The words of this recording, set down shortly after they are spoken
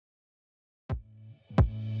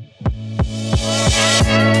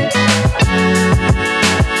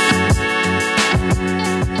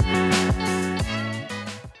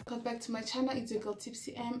girl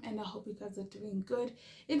ttipsym, and I hope you guys are doing good.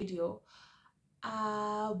 In the video,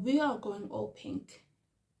 we are going all pink.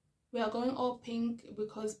 We are going all pink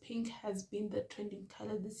because pink has been the trending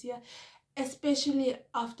color this year, especially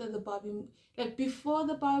after the Barbie, like before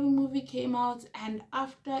the Barbie movie came out, and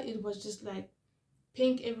after it was just like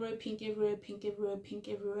pink everywhere, pink everywhere, pink everywhere, pink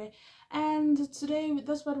everywhere. And today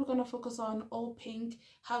that's what we're gonna focus on, all pink,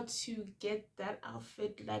 how to get that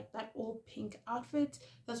outfit, like that all pink outfit.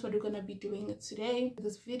 That's what we're gonna be doing today in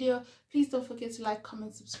this video. Please don't forget to like,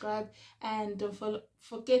 comment, subscribe, and don't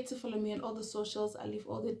forget to follow me on all the socials. I'll leave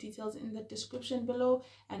all the details in the description below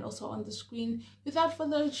and also on the screen. Without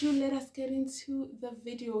further ado, let us get into the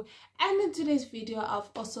video. And in today's video, I've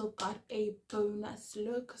also got a bonus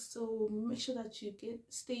look, so make sure that you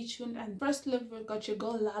stay tuned. And first look, we've got your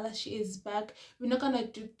girl Lala. She is back. We're not gonna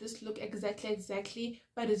do this look exactly,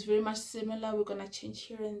 but it's very much similar. We're gonna change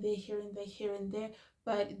here and there, here and there, here and there,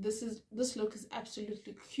 but this look is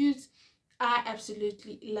absolutely cute. I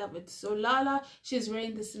absolutely love it. So Lala, she's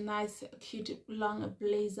wearing this nice cute long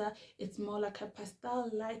blazer. It's more like a pastel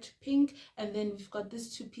light pink, and then we've got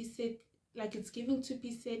this two-piece set, like it's giving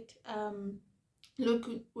two-piece set look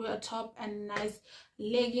with a top and nice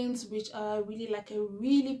leggings, which are really like a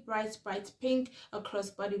really bright pink, a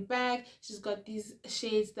crossbody bag. She's got these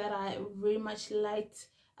shades that are very much light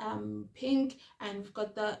pink, and we've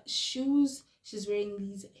got the shoes. She's wearing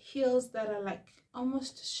these heels that are like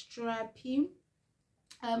almost strappy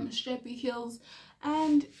heels,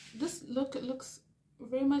 and this look looks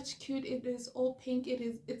very much cute. It is all pink.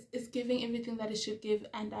 It's giving everything that it should give,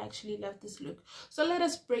 and I actually love this look. So let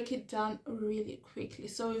us break it down really quickly.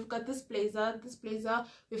 So we've got this blazer.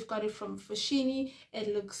 We've got it from Foschini.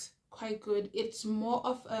 It looks quite good. It's more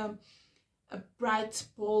of a bright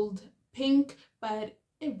bold pink, but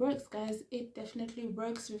it works, guys. It definitely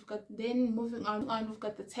works. We've got, then moving on, we've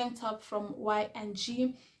got the tank top from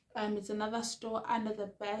YandG. It's another store under the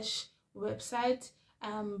Bash website.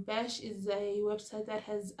 Bash is a website that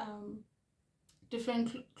has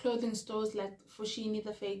different clothing stores like Foschini,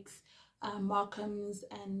 the Fakes, Markham's,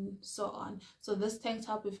 and so on. So this tank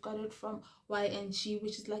top, we've got it from YandG,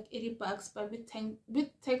 which is like $80, but with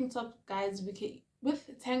tank tops,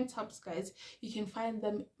 guys, you can find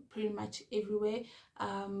them pretty much everywhere.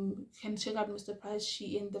 You can check out Mr.Price,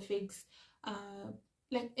 Shein, the Fakes,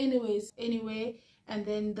 like anyway. And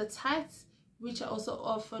then the tights, which are also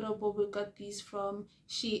affordable, we got these from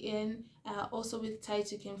Shein. Also with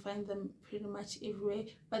tights, you can find them pretty much everywhere,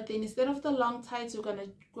 but then instead of the long tights, we're gonna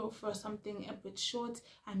go for something a bit short.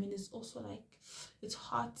 I mean, it's also like, it's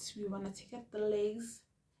hot, we want to take out the legs,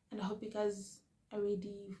 and I hope you guys are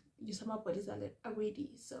ready. Your summer bodies are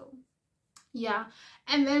ready. So yeah.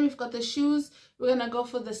 And then we've got the shoes. We're gonna go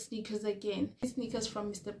for the sneakers again. These sneakers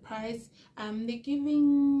from Mr.Price. They're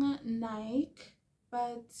giving Nike,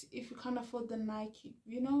 but if you can't afford the Nike,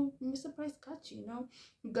 you know, Mr.Price got you, you know.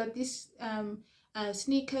 We got these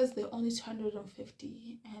sneakers. They're only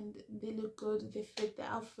 250, and they look good. They fit the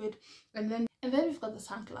outfit. And then we've got the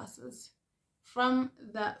sunglasses from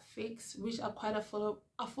the Fakes, which are quite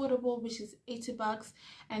affordable, which is $80.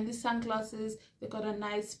 And these sunglasses, they got a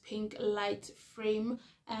nice pink light frame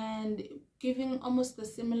and giving almost the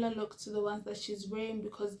similar look to the ones that she's wearing,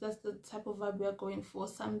 because that's the type of vibe we are going for.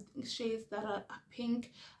 Some shades that are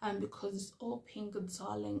pink, because it's all pink,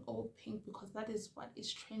 darling, all pink, because that is what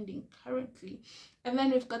is trending currently. And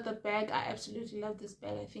then we've got the bag. I absolutely love this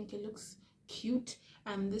bag. I think it looks cute.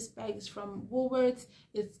 This bag is from Woolworths.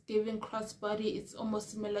 It's giving crossbody. It's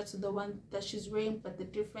almost similar to the one that she's wearing, but the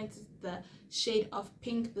difference is the shade of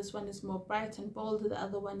pink. This one is more bright and bold. The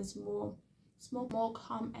other one is more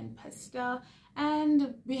calm and pastel.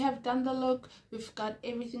 And we have done the look. We've got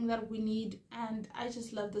everything that we need, and I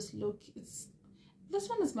just love this look. This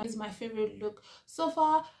one is my favorite look so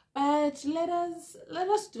far, but let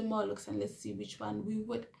us do more looks and let's see which one we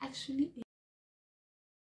would actually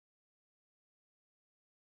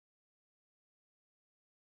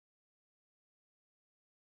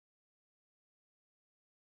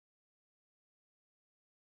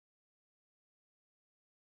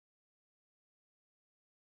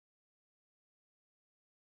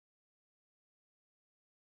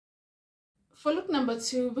For look number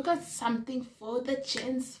 2, we got something for the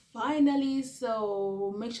gents finally.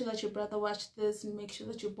 So make sure that your brother watched this, and make sure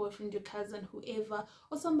that your boyfriend, your cousin, whoever,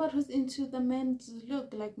 or somebody who's into the men's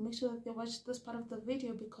look, like, make sure that they watch this part of the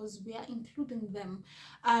video because we are including them.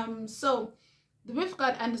 So we've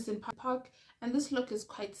got Anderson Paak, and this look is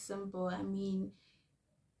quite simple. I mean,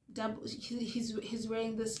 he's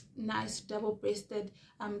wearing this nice double-breasted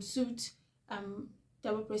suit,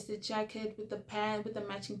 double-breasted jacket with the pant, with the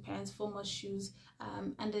matching pants, formal shoes.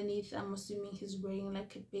 Underneath, I'm assuming he's wearing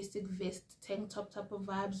like a basic vest, tank top type of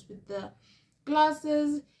vibes with the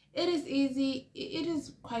glasses. It is easy, it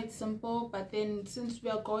is quite simple, but then since we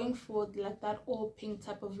are going for like that all pink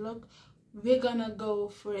type of look, we're gonna go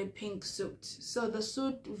for a pink suit. So the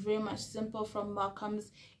suit, very much simple, from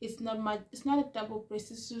Markham's. It's not a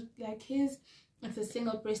double-breasted suit like his. It's a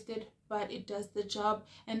single-breasted, but it does the job.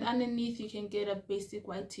 And underneath you can get a basic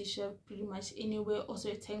white t-shirt pretty much anywhere, also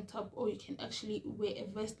a tank top, or you can actually wear a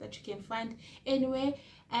vest that you can find anywhere.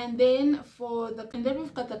 And then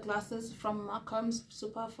we've got the glasses from Markham's,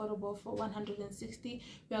 super affordable for 160.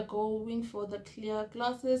 We are going for the clear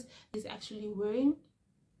glasses he's actually wearing,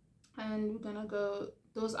 and we're gonna go,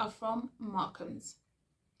 those are from Markham's.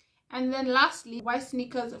 And then lastly, white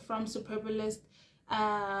sneakers from Superbalist.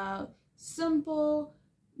 Simple,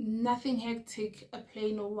 nothing hectic, a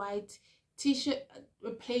plain white t-shirt,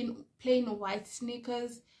 a plain white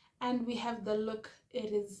sneakers, and we have the look.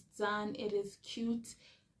 It is done, it is cute,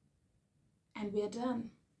 and we are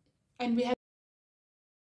done. And we have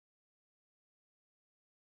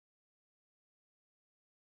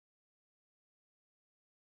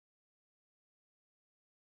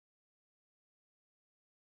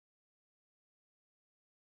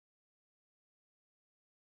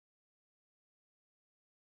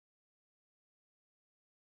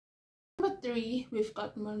number 3, we've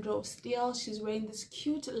got Monroe Steel. She's wearing this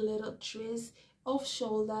cute little dress, off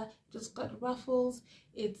shoulder, just got ruffles.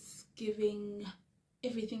 It's giving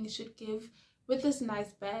everything it should give, with this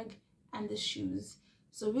nice bag and the shoes.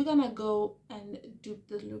 So we're gonna go and dupe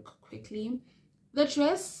the look quickly. The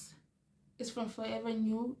dress is from Forever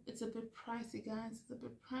New. It's a bit pricey, guys, it's a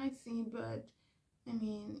bit pricey, but I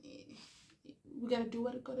mean, we gotta do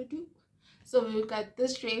what we gotta do. So we've got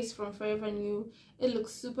this dress from Forever New. It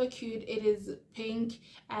looks super cute. It is pink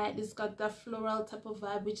and it's got that floral type of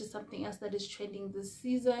vibe, which is something else that is trending this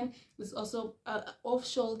season. It's also off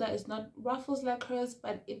shoulder. It's not ruffles like hers,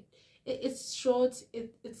 but it's short.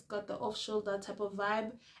 It's got the off shoulder type of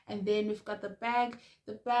vibe. And then we've got the bag.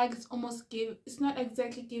 The bag is it's not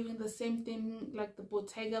exactly giving the same thing like the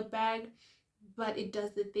Bottega bag, but it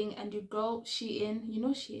does the thing. And you go Shein, you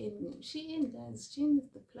know, Shein guys, Shein is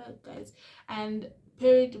the plug, guys. And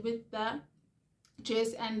paired with the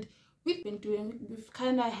dress, and we've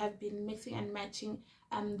kind of have been mixing and matching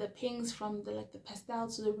the pinks from the pastel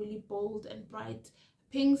to the really bold and bright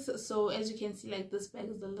pinks. So as you can see, like, this bag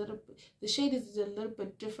is the shade is a little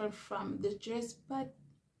bit different from the dress, but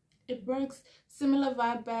it works. Similar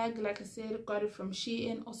vibe bag, like I said, got it from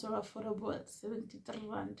Shein, also affordable at 73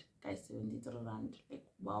 rand, guys, 73 rand, like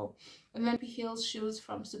wow. And then heels shoes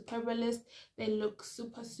from Superbalist. They look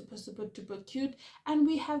super duper cute. And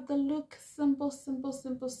we have the look, simple,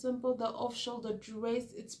 the off shoulder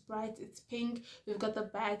dress. It's bright, it's pink. We've got the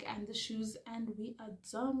bag and the shoes, and we are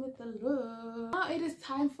done with the look. Now it is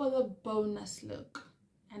time for the bonus look,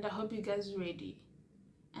 and I hope you guys are ready.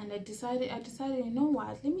 And I decided, you know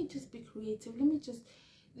what, let me just be creative, let me just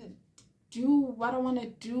do what I want to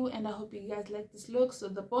do, and I hope you guys like this look. So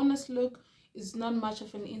the bonus look is not much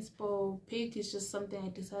of an inspo pick. It's just something I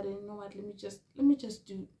decided, you know what, let me just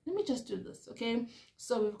do this. Okay,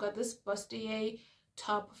 so we've got this bustier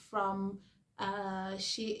top from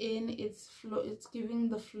Shein. It's giving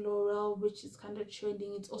the floral, which is kind of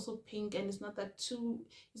trending. It's also pink, and it's not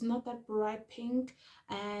that bright pink,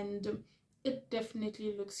 and it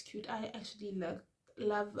definitely looks cute. I actually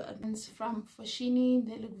love pants from Foschini.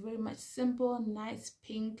 They look very much simple, nice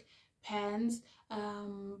pink pants.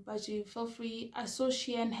 But you feel free. I saw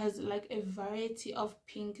Shein has like a variety of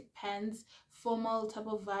pink pants, formal type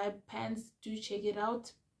of vibe pants. Do check it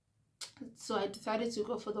out. So I decided to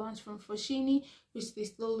go for the ones from Foschini, which they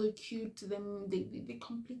still look cute to them. They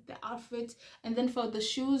complete the outfit. And then for the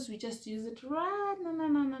shoes, we just use it right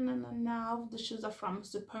now. The shoes are from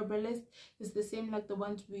Superbalist. It's the same like the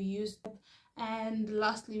ones we used. And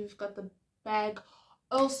lastly, we've got the bag,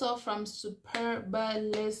 also from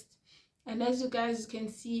Superbalist. And as you guys can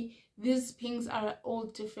see, these pinks are all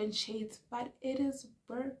different shades, but it is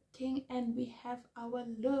working, and we have our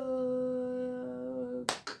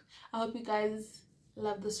look. I hope you guys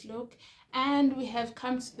love this look, and we have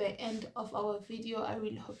come to the end of our video. I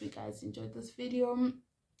really hope you guys enjoyed this video.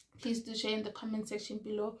 Please do share in the comment section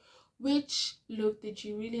below which look did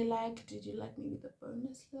you really like. Did you like maybe the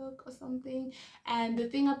bonus look or something? And the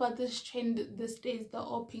thing about this trend these days, the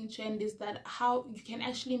all pink trend, is that how you can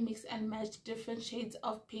actually mix and match different shades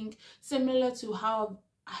of pink, similar to how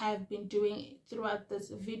I have been doing throughout this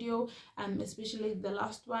video. Especially the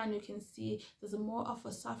last one, you can see there's a more of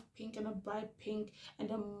a soft pink and a bright pink, and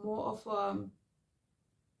a more of a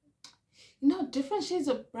you know, different shades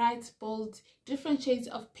of bright, bold, different shades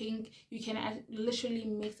of pink. You can literally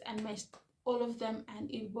mix and match all of them and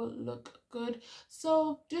it will look good.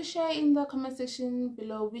 So do share in the comment section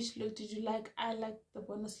below which look did you like. I liked the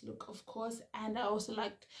bonus look, of course, and I also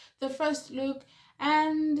liked the first look.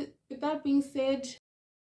 And with that being said,